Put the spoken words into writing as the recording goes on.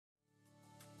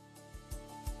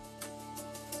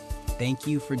thank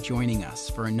you for joining us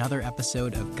for another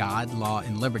episode of God, Law,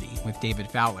 and Liberty with David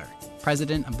Fowler,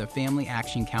 President of the Family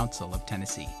Action Council of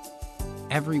Tennessee.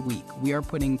 Every week, we are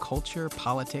putting culture,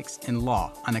 politics, and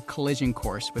law on a collision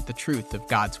course with the truth of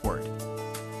God's Word.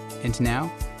 And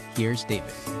now, here's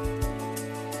David.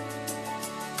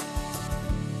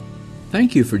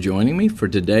 Thank you for joining me for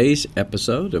today's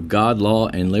episode of God, Law,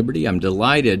 and Liberty. I'm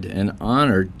delighted and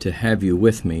honored to have you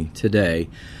with me today.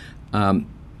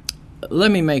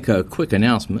 Let me make a quick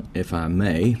announcement, if I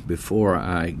may, before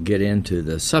I get into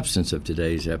the substance of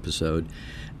today's episode.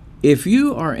 If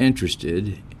you are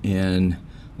interested in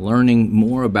learning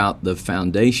more about the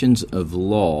foundations of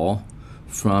law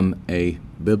from a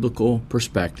biblical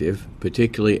perspective,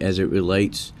 particularly as it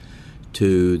relates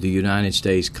to the United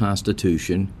States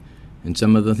Constitution and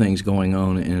some of the things going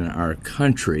on in our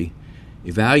country,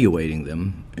 evaluating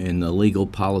them in the legal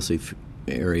policy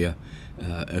area,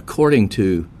 according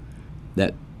to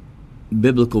that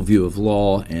biblical view of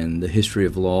law and the history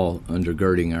of law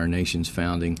undergirding our nation's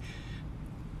founding,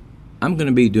 I'm going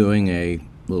to be doing a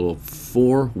little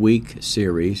 4-week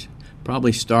series,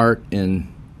 probably start in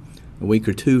a week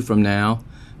or two from now.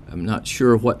 I'm not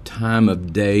sure what time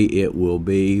of day it will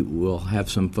be. We'll have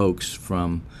some folks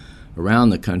from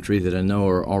around the country that I know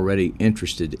are already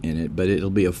interested in it, but it'll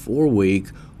be a 4-week,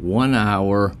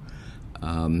 1-hour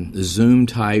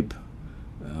Zoom-type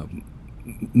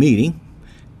meeting,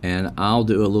 and I'll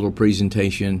do a little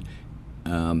presentation,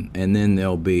 and then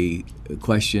there'll be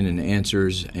question and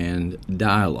answers and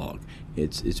dialogue.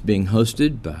 It's being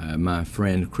hosted by my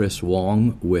friend Chris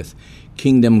Wong with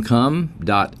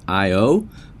kingdomcome.io.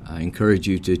 I encourage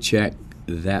you to check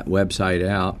that website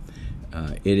out.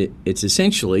 It's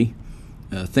essentially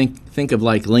think of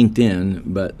like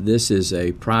LinkedIn, but this is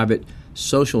a private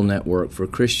social network for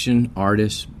Christian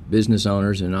artists, business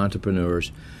owners, and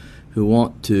entrepreneurs who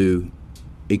want to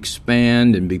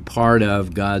expand and be part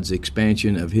of God's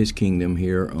expansion of His kingdom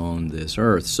here on this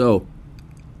earth. So,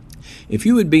 if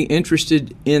you would be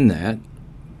interested in that,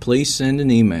 please send an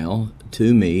email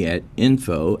to me at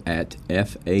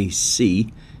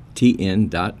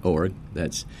info@factn.org.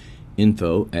 That's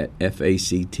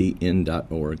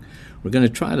info@factn.org. We're going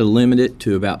to try to limit it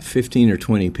to about 15 or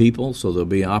 20 people, so there'll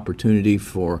be opportunity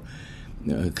for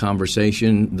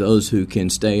conversation. Those who can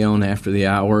stay on after the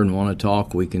hour and want to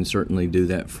talk, we can certainly do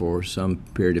that for some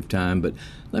period of time. But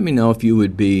let me know if you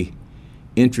would be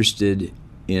interested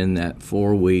in that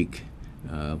 4-week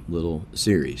little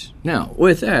series. Now,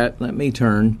 with that, let me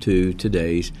turn to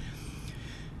today's,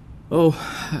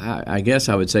 I guess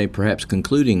I would say perhaps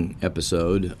concluding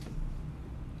episode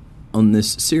on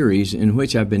this series in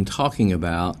which I've been talking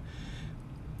about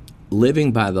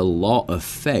living by the law of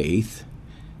faith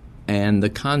and the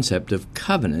concept of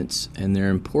covenants and their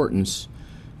importance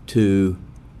to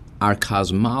our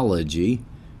cosmology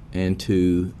and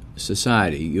to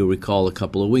society. You'll recall a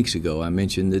couple of weeks ago I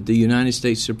mentioned that the United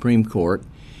States Supreme Court,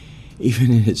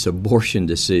 even in its abortion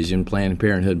decision, Planned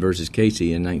Parenthood versus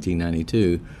Casey in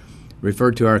 1992,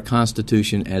 referred to our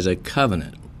Constitution as a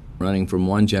covenant running from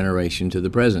one generation to the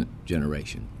present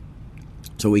generation.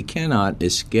 So we cannot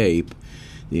escape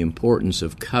the importance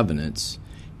of covenants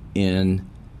in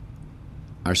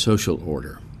our social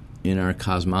order, in our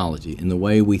cosmology, in the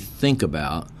way we think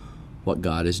about what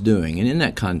God is doing. And in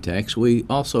that context, we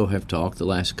also have talked the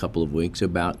last couple of weeks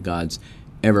about God's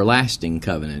everlasting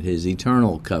covenant, His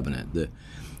eternal covenant, the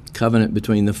covenant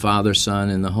between the Father, Son,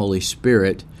 and the Holy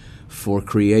Spirit for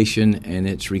creation and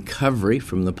its recovery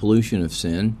from the pollution of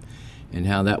sin, and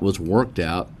how that was worked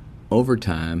out over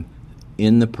time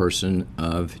in the person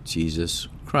of Jesus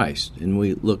Christ. And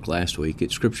we looked last week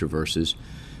at Scripture verses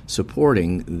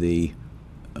supporting the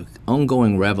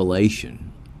ongoing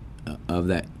revelation of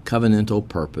that covenantal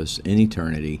purpose in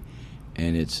eternity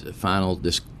and its final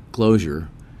disclosure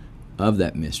of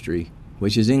that mystery,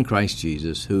 which is in Christ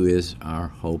Jesus, who is our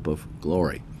hope of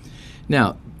glory.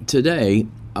 Now, today,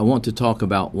 I want to talk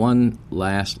about one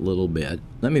last little bit.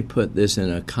 Let me put this in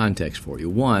a context for you.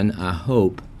 One, I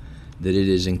hope that it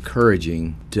is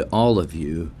encouraging to all of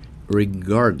you,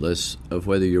 regardless of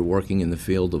whether you're working in the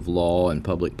field of law and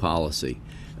public policy,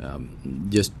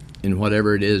 just in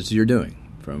whatever it is you're doing,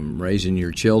 from raising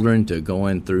your children to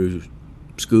going through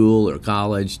school or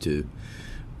college to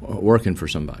working for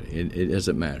somebody. It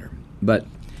doesn't matter. But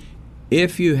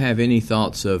if you have any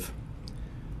thoughts of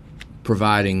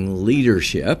providing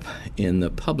leadership in the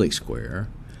public square,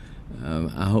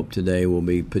 I hope today will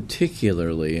be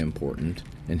particularly important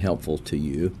and helpful to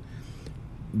you.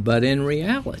 But in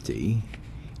reality,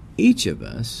 each of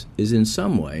us is in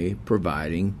some way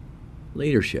providing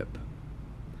leadership.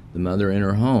 The mother in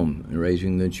her home and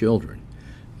raising the children.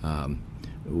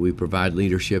 We provide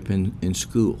leadership in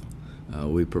school.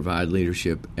 We provide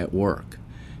leadership at work.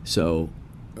 So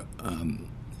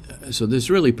this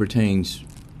really pertains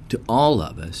to all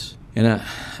of us. And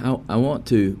I want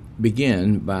to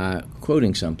begin by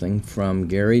quoting something from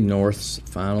Gary North's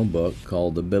final book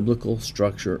called The Biblical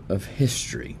Structure of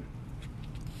History,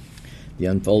 The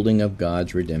Unfolding of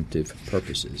God's Redemptive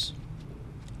Purposes.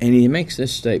 And he makes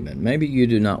this statement: maybe you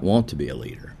do not want to be a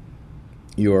leader.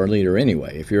 You are a leader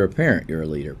anyway. If you're a parent, you're a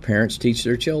leader. Parents teach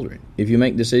their children. If you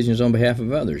make decisions on behalf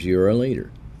of others, you're a leader.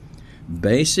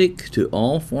 Basic to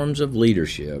all forms of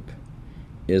leadership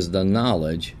is the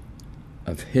knowledge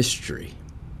of history.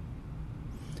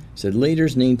 Said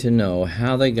leaders need to know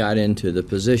how they got into the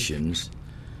positions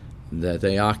that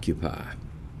they occupy.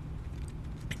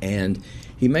 And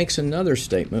he makes another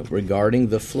statement regarding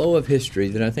the flow of history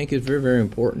that I think is very, very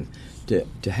important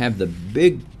to have the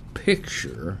big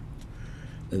picture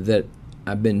that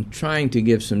I've been trying to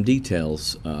give some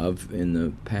details of in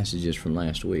the passages from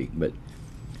last week. But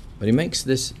he makes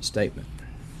this statement: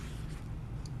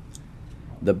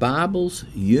 the Bible's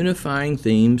unifying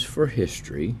themes for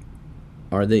history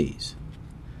are these: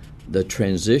 the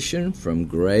transition from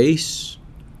grace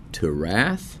to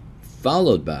wrath,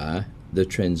 followed by the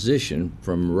transition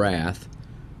from wrath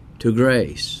to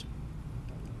grace.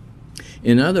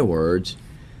 In other words,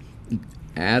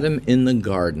 Adam in the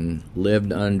garden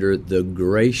lived under the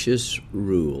gracious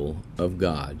rule of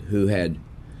God, who had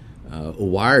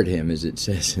wired him, as it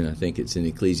says, and I think it's in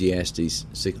Ecclesiastes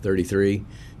 6:33,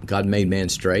 God made man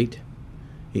straight.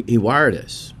 He wired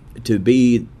us to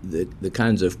be the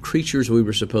kinds of creatures we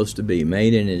were supposed to be,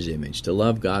 made in His image, to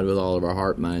love God with all of our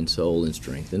heart, mind, soul, and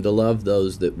strength, and to love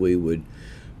those that we would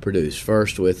produce,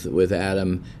 first with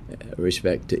Adam,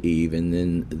 respect to Eve, and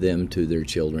then them to their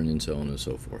children, and so on and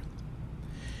so forth.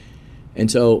 And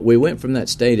so we went from that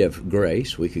state of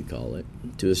grace, we could call it,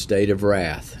 to a state of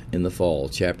wrath in the fall,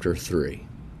 chapter 3.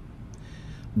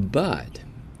 But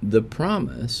the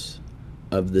promise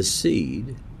of the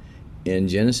seed in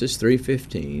Genesis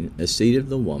 3:15, a seed of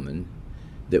the woman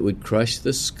that would crush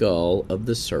the skull of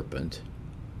the serpent,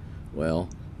 well,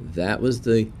 that was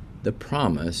the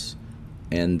promise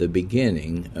and the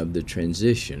beginning of the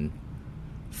transition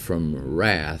from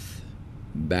wrath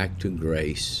back to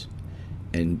grace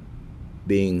and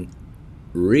being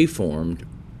reformed,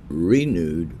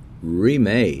 renewed,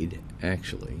 remade,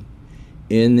 actually,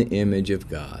 in the image of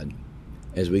God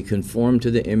as we conform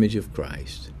to the image of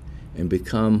Christ and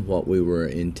become what we were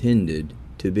intended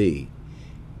to be,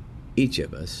 each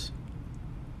of us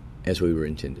as we were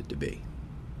intended to be.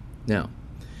 Now,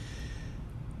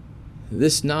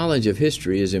 this knowledge of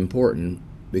history is important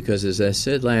because, as I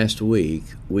said last week,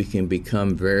 we can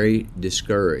become very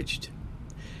discouraged.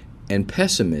 And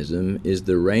pessimism is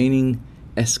the reigning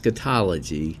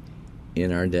eschatology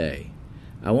in our day.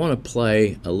 I want to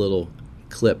play a little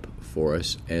clip for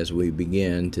us as we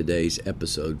begin today's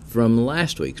episode from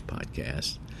last week's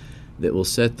podcast that will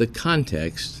set the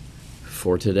context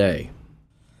for today.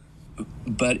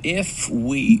 But if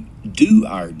we do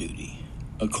our duty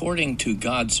according to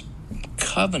God's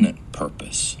covenant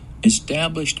purpose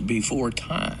established before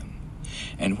time,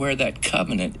 and where that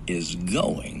covenant is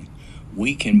going,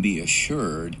 we can be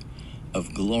assured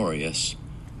of glorious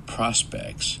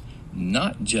prospects,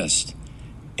 not just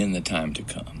in the time to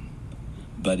come,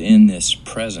 but in this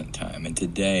present time. And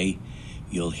today,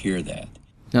 you'll hear that.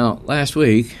 Now, last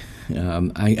week,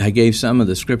 I gave some of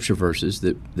the scripture verses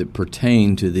that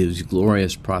pertain to these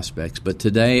glorious prospects, but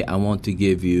today I want to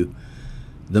give you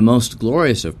the most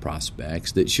glorious of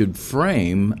prospects that should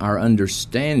frame our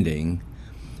understanding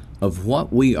of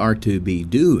what we are to be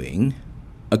doing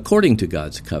according to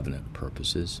God's covenant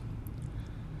purposes,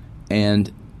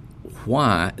 and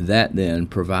why that then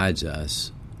provides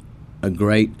us a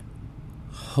great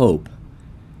hope,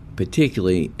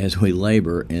 particularly as we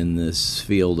labor in this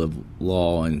field of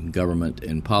law and government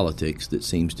and politics that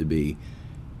seems to be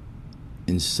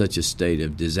in such a state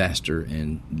of disaster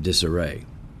and disarray.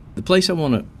 The place I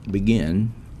want to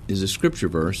begin is a scripture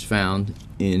verse found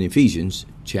in Ephesians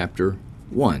chapter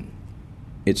 1.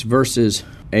 It's verses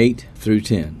 8 through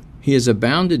 10. He has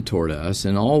abounded toward us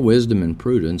in all wisdom and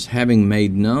prudence, having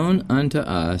made known unto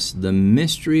us the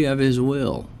mystery of His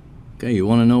will. Okay, you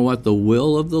want to know what the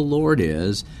will of the Lord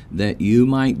is, that you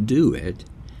might do it?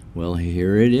 Well,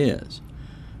 here it is.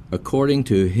 According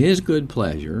to His good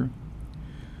pleasure,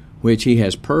 which He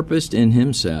has purposed in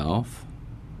Himself.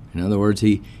 In other words,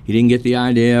 He didn't get the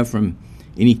idea from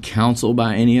any counsel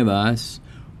by any of us,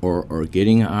 or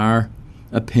getting our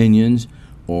opinions,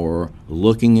 or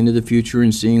looking into the future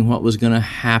and seeing what was going to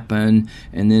happen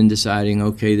and then deciding,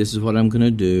 okay, this is what I'm going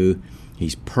to do.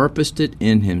 He's purposed it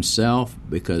in himself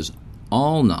because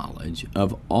all knowledge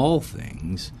of all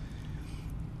things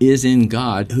is in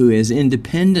God, who is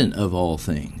independent of all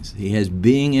things. He has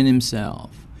being in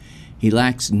himself. He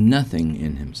lacks nothing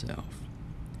in himself.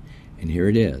 And here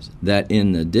it is, that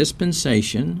in the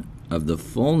dispensation of the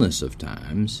fullness of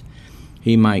times,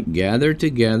 he might gather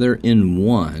together in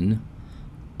one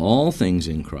all things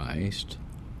in Christ,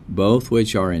 both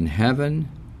which are in heaven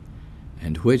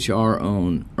and which are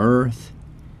on earth,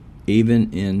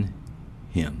 even in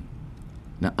him.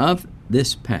 Now, of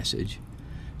this passage,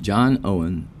 John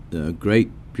Owen, the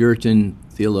great Puritan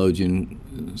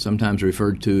theologian, sometimes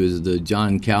referred to as the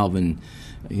John Calvin,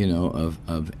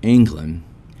 of England,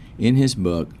 in his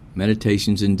book,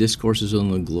 Meditations and Discourses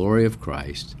on the Glory of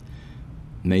Christ,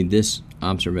 made this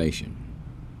observation.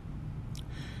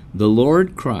 The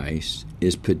Lord Christ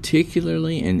is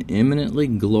particularly and eminently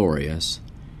glorious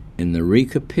in the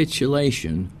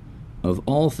recapitulation of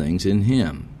all things in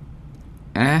him,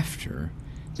 after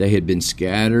they had been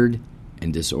scattered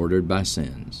and disordered by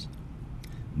sins.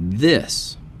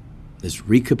 This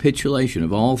recapitulation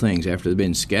of all things after they've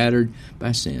been scattered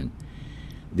by sin,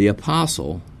 the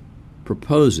apostle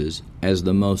proposes as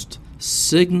the most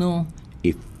signal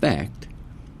effect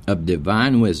of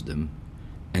divine wisdom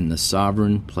and the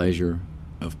sovereign pleasure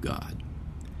of God.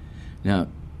 Now,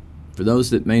 for those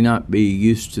that may not be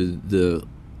used to the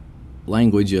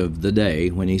language of the day,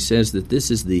 when he says that this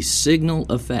is the signal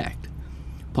effect,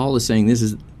 Paul is saying this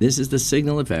is the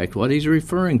signal effect. What he's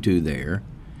referring to there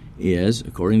is,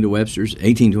 according to Webster's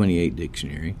 1828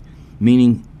 dictionary,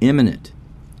 meaning eminent,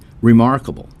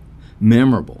 remarkable,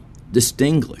 memorable,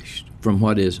 distinguished from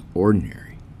what is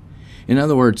ordinary. In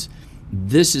other words,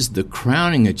 this is the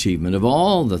crowning achievement of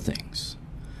all the things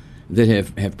that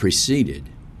have preceded,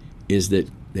 is that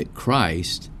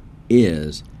Christ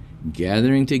is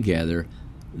gathering together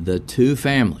the two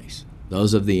families,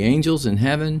 those of the angels in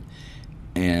heaven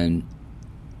and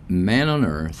man on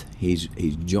earth. He's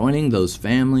joining those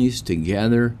families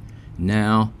together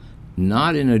now,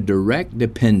 not in a direct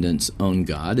dependence on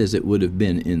God as it would have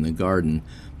been in the garden,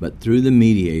 but through the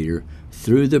mediator,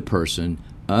 through the person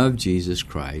of Jesus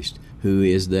Christ, who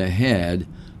is the head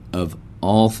of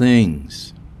all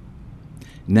things.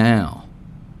 Now,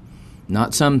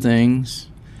 not some things,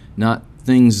 not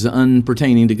things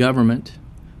unpertaining to government,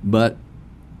 but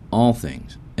all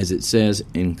things, as it says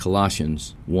in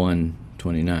Colossians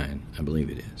 1:29, I believe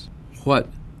it is. What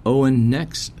Owen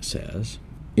next says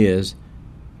is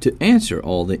to answer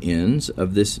all the ends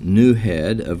of this new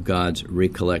head of God's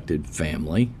recollected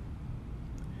family.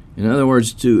 In other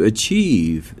words, to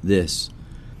achieve this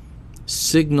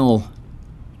signal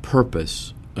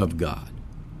purpose of God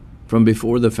from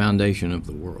before the foundation of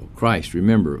the world. Christ,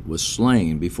 remember, was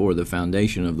slain before the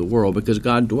foundation of the world because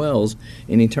God dwells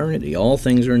in eternity. All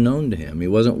things are known to him. He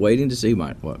wasn't waiting to see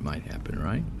what might happen,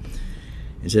 right?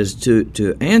 It says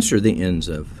to answer the ends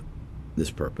of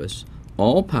this purpose,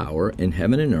 all power in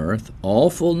heaven and earth, all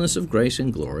fullness of grace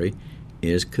and glory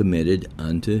is committed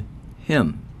unto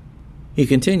him. He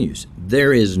continues,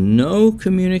 there is no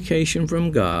communication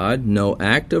from God, no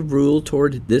act of rule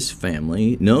toward this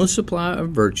family, no supply of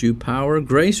virtue, power,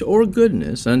 grace, or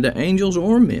goodness unto angels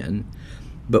or men,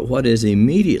 but what is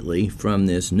immediately from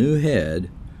this new head,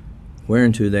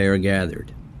 whereunto they are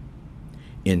gathered.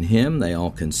 In him they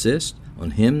all consist,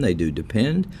 on him they do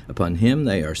depend, upon him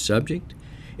they are subject.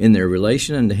 In their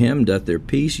relation unto him doth their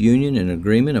peace, union, and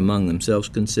agreement among themselves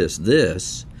consist.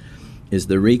 This is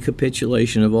the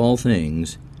recapitulation of all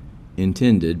things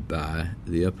intended by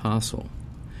the apostle.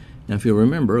 Now, if you'll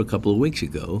remember, a couple of weeks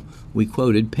ago, we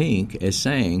quoted Pink as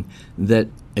saying that,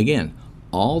 again,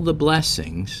 all the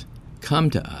blessings come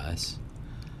to us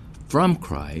from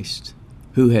Christ,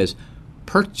 who has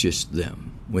purchased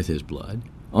them with his blood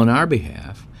on our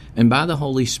behalf, and by the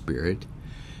Holy Spirit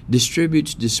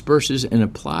distributes, disperses, and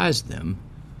applies them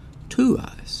to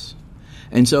us.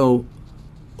 And so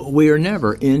we are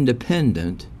never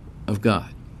independent of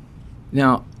God.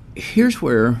 Now, here's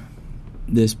where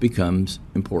this becomes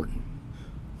important.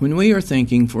 When we are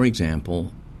thinking, for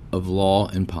example, of law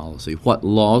and policy, what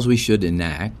laws we should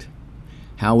enact,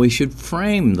 how we should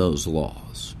frame those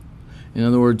laws. In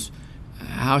other words,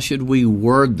 how should we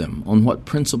word them? On what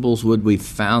principles would we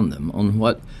found them? On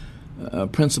what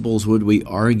principles would we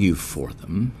argue for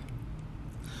them?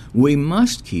 We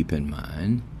must keep in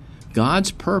mind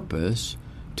God's purpose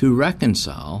to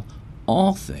reconcile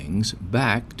all things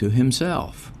back to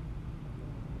himself.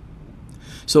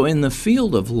 So in the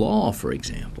field of law, for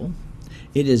example,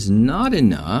 it is not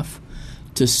enough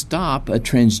to stop a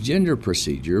transgender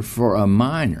procedure for a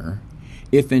minor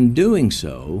if in doing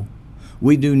so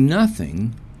we do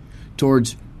nothing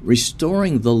towards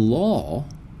restoring the law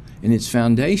and its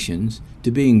foundations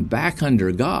to being back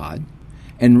under God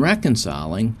and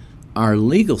reconciling our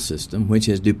legal system, which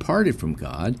has departed from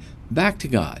God, back to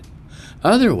God.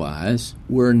 Otherwise,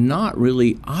 we're not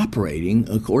really operating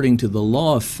according to the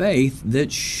law of faith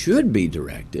that should be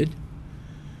directed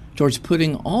towards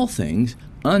putting all things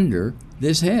under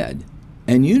this head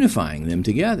and unifying them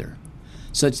together,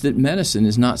 such that medicine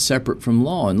is not separate from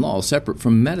law and law separate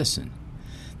from medicine,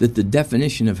 that the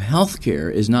definition of health care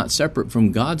is not separate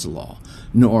from God's law,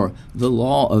 nor the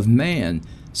law of man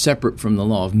separate from the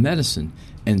law of medicine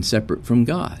and separate from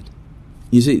God.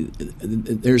 You see,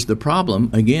 there's the problem,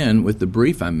 again, with the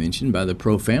brief I mentioned by the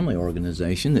Pro-Family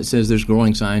Organization that says there's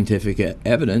growing scientific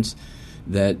evidence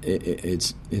that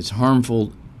it's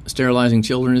harmful, sterilizing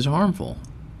children is harmful.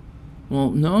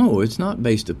 Well, no, it's not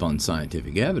based upon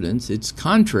scientific evidence. It's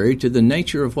contrary to the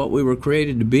nature of what we were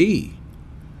created to be.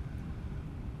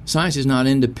 Science is not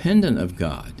independent of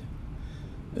God.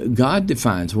 God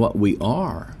defines what we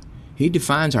are. He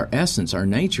defines our essence, our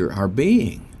nature, our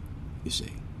being, you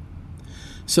see.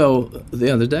 So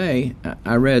the other day,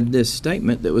 I read this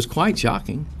statement that was quite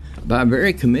shocking by a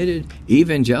very committed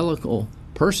evangelical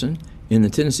person in the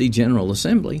Tennessee General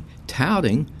Assembly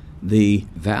touting the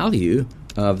value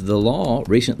of the law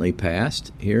recently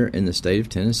passed here in the state of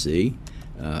Tennessee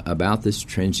about this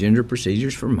transgender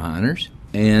procedures for minors.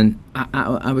 And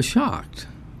I was shocked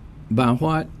by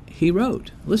what he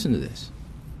wrote. Listen to this.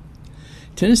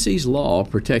 Tennessee's law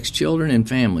protects children and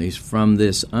families from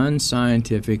this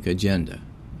unscientific agenda.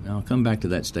 Now, I'll come back to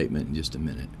that statement in just a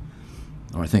minute,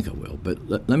 or I think I will, but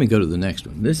let me go to the next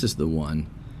one. This is the one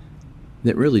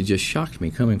that really just shocked me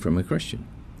coming from a Christian.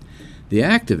 The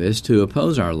activists who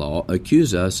oppose our law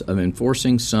accuse us of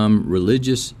enforcing some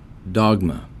religious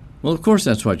dogma. Well, of course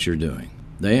that's what you're doing.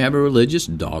 They have a religious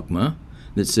dogma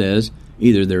that says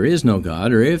either there is no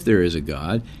God, or if there is a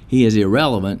God, he is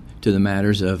irrelevant to the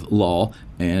matters of law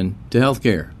and to health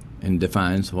care, and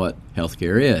defines what health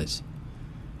care is.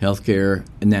 Health care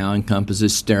now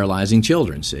encompasses sterilizing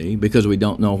children, see, because we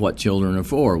don't know what children are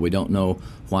for. We don't know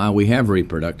why we have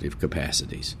reproductive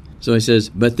capacities. So he says,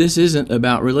 but this isn't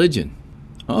about religion.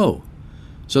 Oh,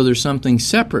 so there's something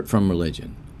separate from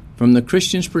religion. From the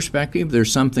Christian's perspective,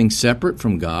 there's something separate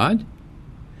from God?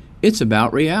 It's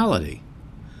about reality.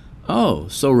 Oh,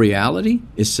 so reality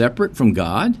is separate from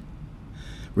God?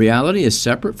 Reality is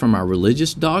separate from our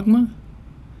religious dogma?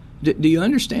 Do you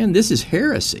understand? This is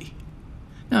heresy.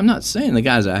 Now, I'm not saying the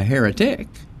guy's a heretic,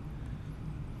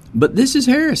 but this is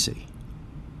heresy.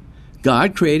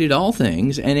 God created all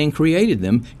things, and in creating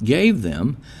them, gave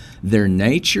them their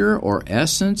nature or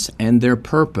essence and their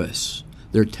purpose,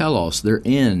 their telos, their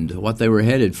end, what they were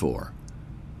headed for.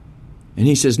 And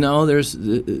he says, no, this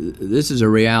is a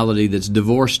reality that's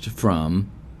divorced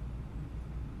from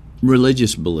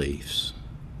religious beliefs.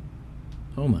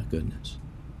 Oh, my goodness.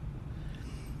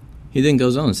 He then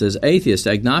goes on and says, atheist,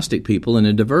 agnostic people, and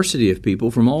a diversity of people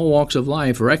from all walks of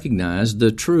life recognize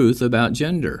the truth about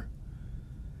gender.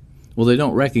 Well, they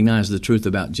don't recognize the truth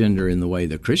about gender in the way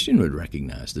the Christian would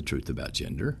recognize the truth about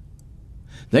gender.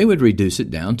 They would reduce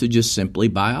it down to just simply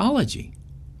biology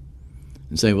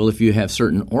and say, well, if you have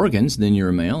certain organs, then you're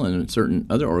a male, and certain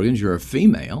other organs, you're a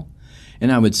female.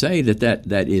 And I would say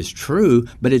that is true,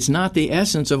 but it's not the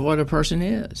essence of what a person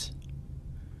is.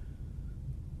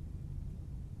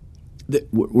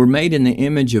 We're made in the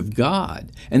image of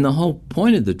God. And the whole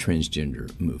point of the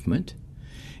transgender movement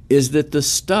is that the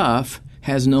stuff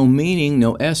has no meaning,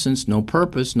 no essence, no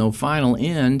purpose, no final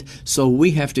end, so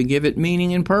we have to give it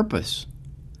meaning and purpose.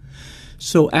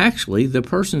 So actually, the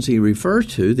persons he refers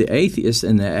to, the atheists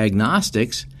and the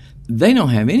agnostics, they don't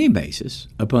have any basis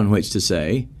upon which to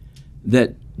say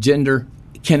that gender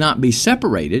cannot be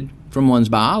separated from one's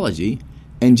biology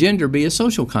and gender be a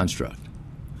social construct.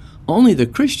 Only the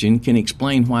Christian can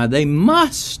explain why they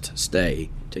must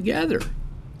stay together.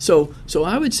 So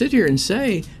I would sit here and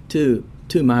say to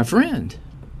my friend,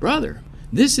 brother,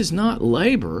 this is not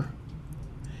labor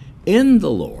in the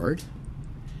Lord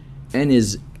and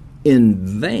is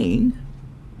in vain.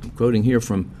 I'm quoting here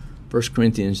from 1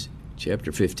 Corinthians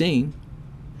chapter 15,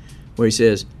 where he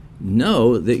says,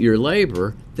 know that your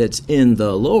labor that's in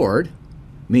the Lord,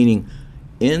 meaning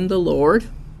in the Lord,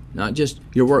 not just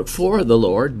your work for the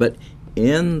Lord, but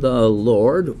in the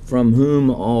Lord, from whom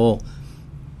all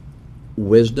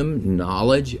wisdom,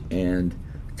 knowledge, and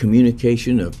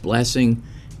communication of blessing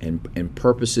and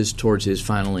purposes towards his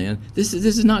final end. This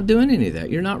is not doing any of that.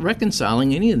 You're not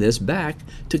reconciling any of this back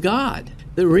to God.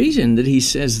 The reason that he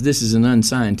says this is an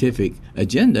unscientific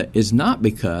agenda is not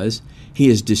because he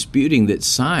is disputing that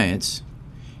science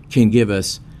can give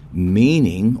us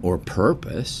meaning or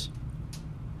purpose.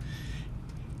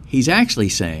 He's actually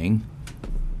saying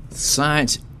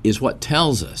science is what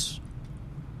tells us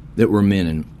that we're men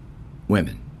and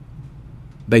women,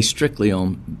 based strictly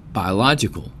on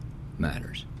biological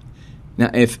matters. Now,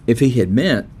 if he had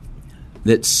meant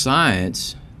that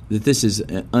science, that this is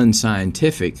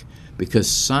unscientific because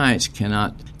science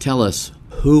cannot tell us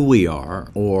who we are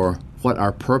or what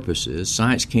our purpose is,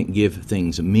 science can't give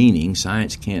things a meaning,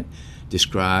 science can't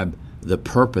describe the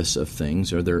purpose of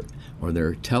things or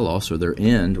their telos or their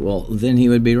end, well, then he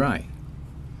would be right.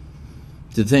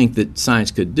 To think that science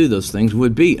could do those things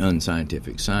would be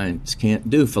unscientific. Science can't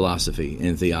do philosophy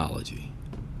and theology.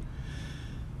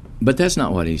 But that's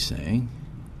not what he's saying.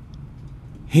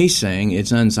 He's saying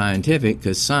it's unscientific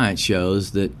because science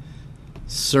shows that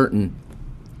certain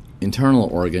internal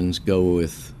organs go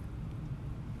with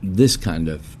this kind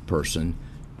of person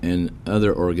and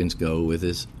other organs go with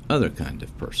this other kind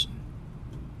of person.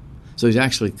 So he's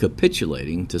actually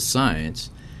capitulating to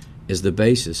science as the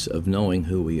basis of knowing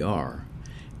who we are.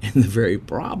 And the very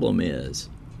problem is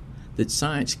that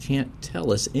science can't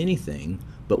tell us anything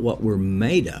but what we're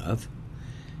made of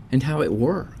and how it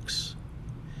works.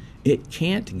 It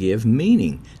can't give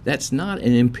meaning. That's not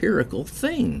an empirical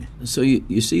thing. So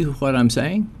you see what I'm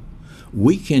saying?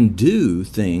 We can do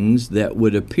things that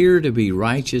would appear to be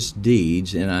righteous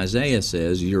deeds, and Isaiah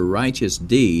says your righteous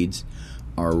deeds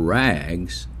are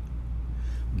rags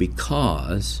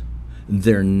because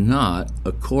they're not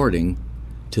according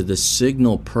to the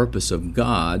signal purpose of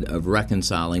God of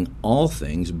reconciling all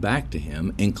things back to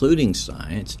Him, including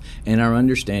science and our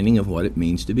understanding of what it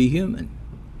means to be human.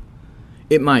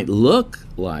 It might look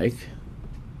like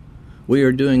we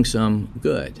are doing some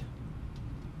good.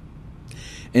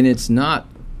 And it's not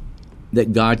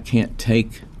that God can't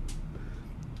take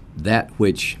that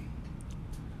which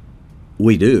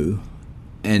we do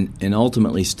and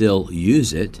ultimately still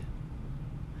use it,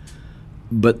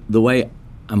 but the way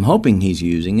I'm hoping He's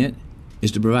using it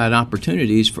is to provide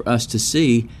opportunities for us to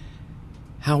see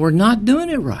how we're not doing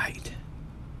it right.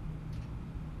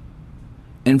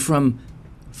 And from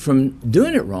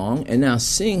doing it wrong and now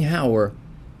seeing how we're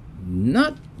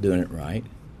not doing it right,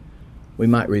 we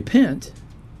might repent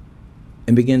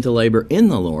and begin to labor in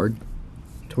the Lord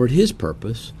toward His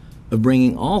purpose of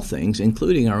bringing all things,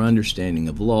 including our understanding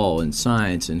of law and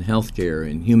science and healthcare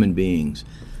and human beings,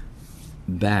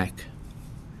 back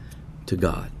to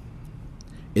God.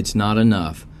 It's not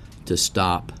enough to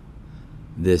stop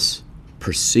this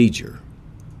procedure.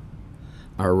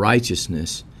 Our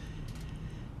righteousness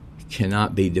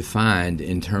cannot be defined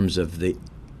in terms of the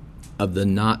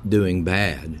not doing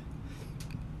bad,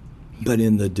 but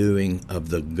in the doing of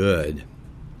the good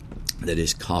that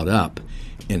is caught up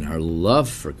in our love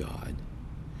for God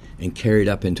and carried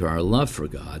up into our love for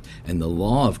God and the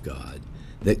law of God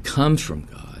that comes from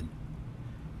God.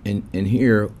 And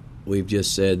here we've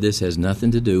just said this has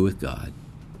nothing to do with God.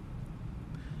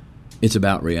 It's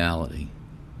about reality.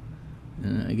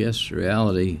 And I guess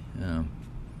reality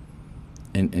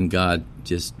and God,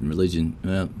 just religion,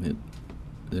 well,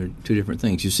 they're two different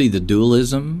things. You see the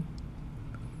dualism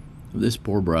of this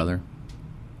poor brother.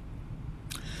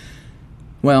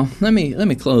 Well, let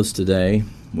me close today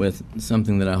with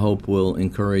something that I hope will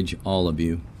encourage all of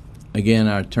you. Again,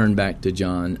 I turn back to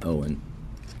John Owen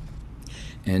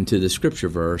and to the scripture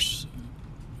verse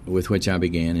with which I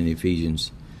began in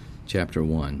Ephesians chapter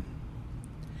 1.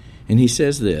 And he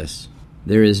says this,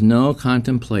 "There is no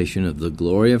contemplation of the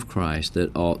glory of Christ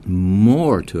that ought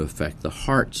more to affect the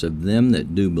hearts of them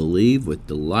that do believe with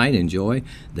delight and joy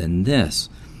than this,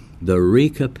 the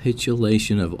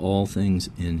recapitulation of all things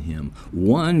in Him.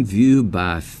 One view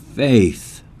by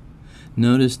faith."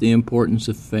 Notice the importance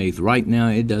of faith. Right now,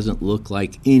 it doesn't look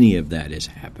like any of that is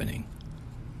happening.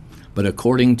 But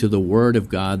according to the Word of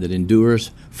God that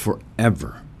endures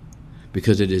forever,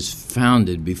 because it is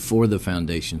founded before the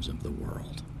foundations of the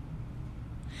world,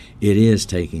 it is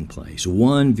taking place.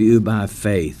 One view by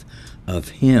faith of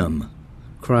Him,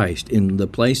 Christ, in the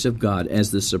place of God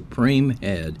as the supreme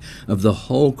head of the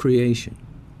whole creation.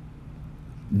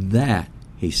 That,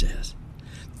 he says,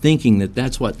 thinking that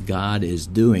that's what God is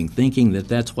doing, thinking that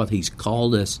that's what He's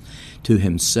called us to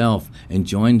Himself and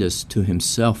joined us to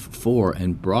Himself for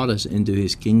and brought us into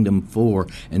His kingdom for,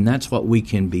 and that's what we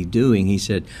can be doing. He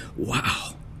said,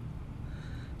 wow,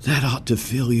 that ought to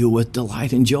fill you with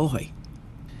delight and joy.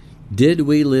 Did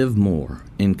we live more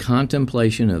in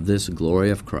contemplation of this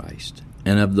glory of Christ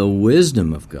and of the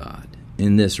wisdom of God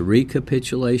in this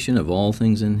recapitulation of all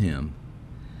things in Him,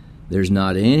 there's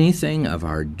not anything of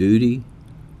our duty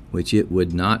which it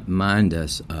would not mind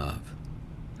us of,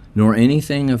 nor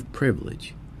anything of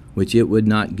privilege which it would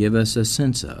not give us a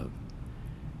sense of,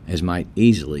 as might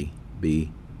easily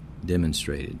be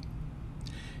demonstrated.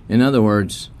 In other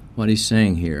words, what he's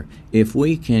saying here, if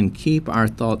we can keep our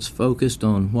thoughts focused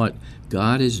on what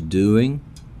God is doing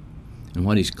and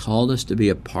what he's called us to be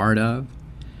a part of,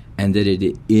 and that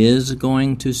it is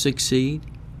going to succeed.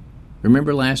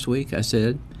 Remember last week I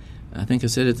think I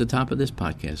said at the top of this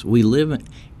podcast, we live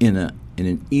in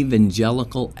an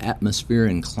evangelical atmosphere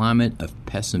and climate of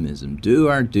pessimism. Do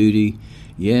our duty,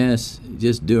 yes,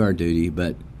 just do our duty,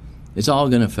 but it's all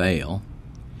going to fail.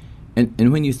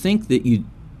 And when you think that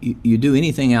you do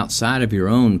anything outside of your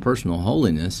own personal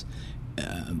holiness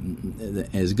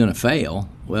is going to fail,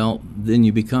 well, then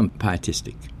you become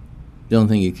pietistic. The only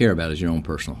thing you care about is your own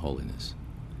personal holiness.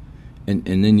 And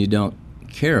then you don't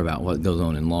care about what goes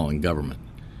on in law and government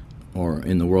or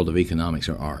in the world of economics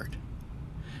or art.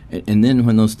 And then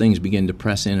when those things begin to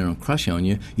press in and crush on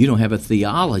you, you don't have a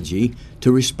theology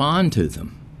to respond to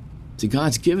them. So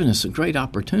God's given us a great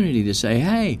opportunity to say,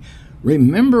 hey,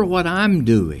 remember what I'm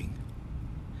doing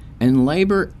and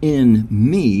labor in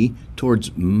me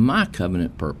towards my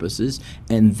covenant purposes,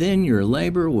 and then your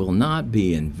labor will not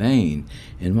be in vain.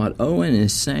 And what Owen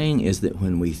is saying is that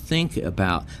when we think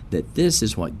about that this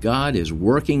is what God is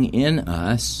working in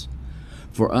us,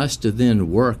 for us to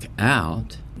then work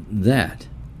out, that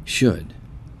should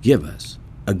give us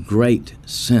a great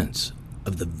sense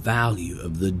of the value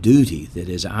of the duty that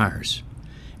is ours,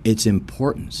 its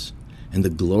importance, and the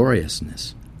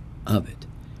gloriousness of it,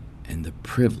 and the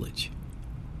privilege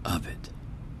of it.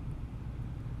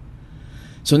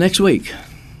 So next week,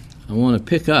 I want to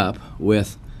pick up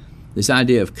with this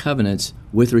idea of covenants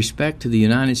with respect to the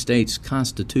United States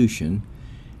Constitution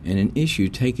and an issue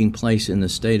taking place in the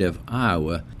state of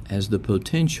Iowa as the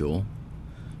potential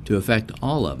to affect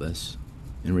all of us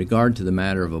in regard to the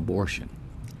matter of abortion.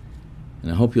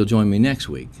 And I hope you'll join me next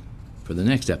week for the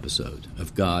next episode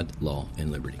of God, Law,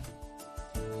 and Liberty.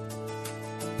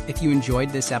 If you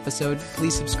enjoyed this episode,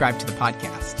 please subscribe to the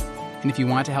podcast. And if you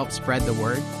want to help spread the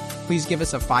word, please give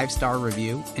us a 5-star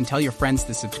review and tell your friends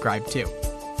to subscribe too.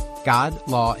 God,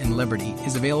 Law, and Liberty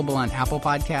is available on Apple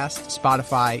Podcasts,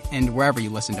 Spotify, and wherever you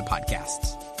listen to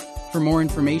podcasts. For more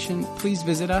information, please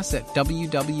visit us at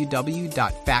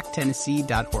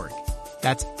www.facttennessee.org.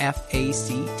 That's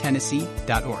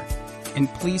factennessee.org.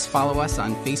 And please follow us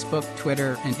on Facebook,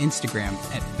 Twitter, and Instagram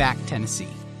at Fact Tennessee.